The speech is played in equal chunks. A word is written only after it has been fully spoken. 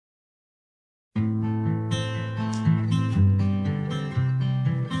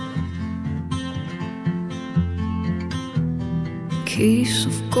piece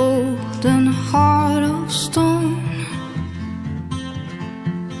of gold and a heart of stone.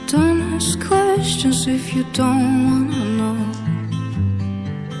 Don't ask questions if you don't wanna know.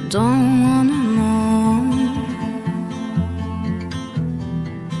 Don't wanna know.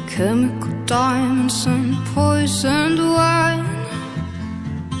 Chemical diamonds and poisoned wine.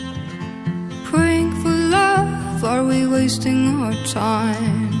 Praying for love, are we wasting our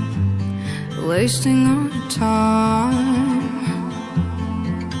time? Wasting our time.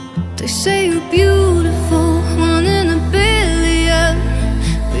 They say you're beautiful, one in a billion,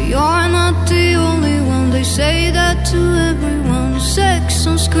 but you're not the only one. They say that to everyone. Sex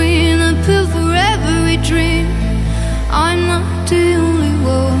on screen, a pill for every dream. I'm not the only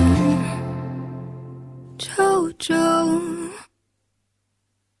one. Jojo,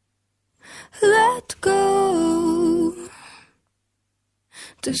 let go.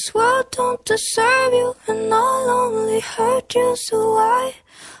 This world don't deserve you, and I'll only hurt you. So why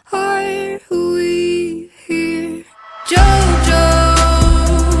are we here? Jojo,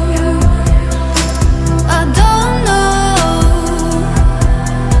 I don't know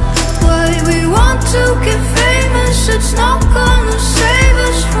why we want to get famous. It's not gonna save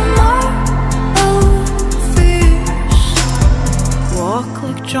us from our own fears. Walk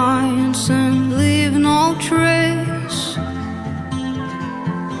like giants and leave no trace.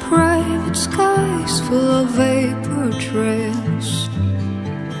 Private skies full of vapor trails.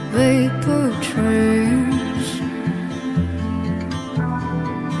 Vapor trails.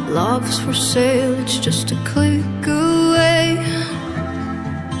 Love's for sale, it's just a click away.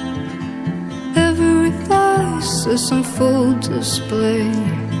 Every vice is on full display.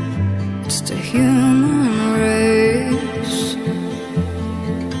 It's the human race.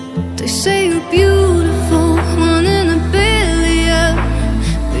 They say you're beautiful, one in a billion,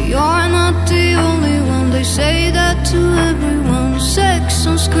 but you're not the only one. They say that to everyone. Sex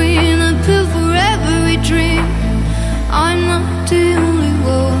on screen, a pill for every dream. I'm not the only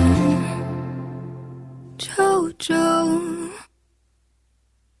one. Jojo,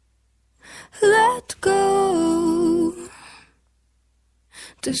 let go.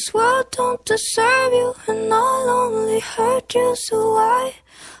 This world don't deserve you, and I'll only hurt you. So why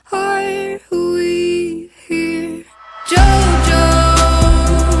are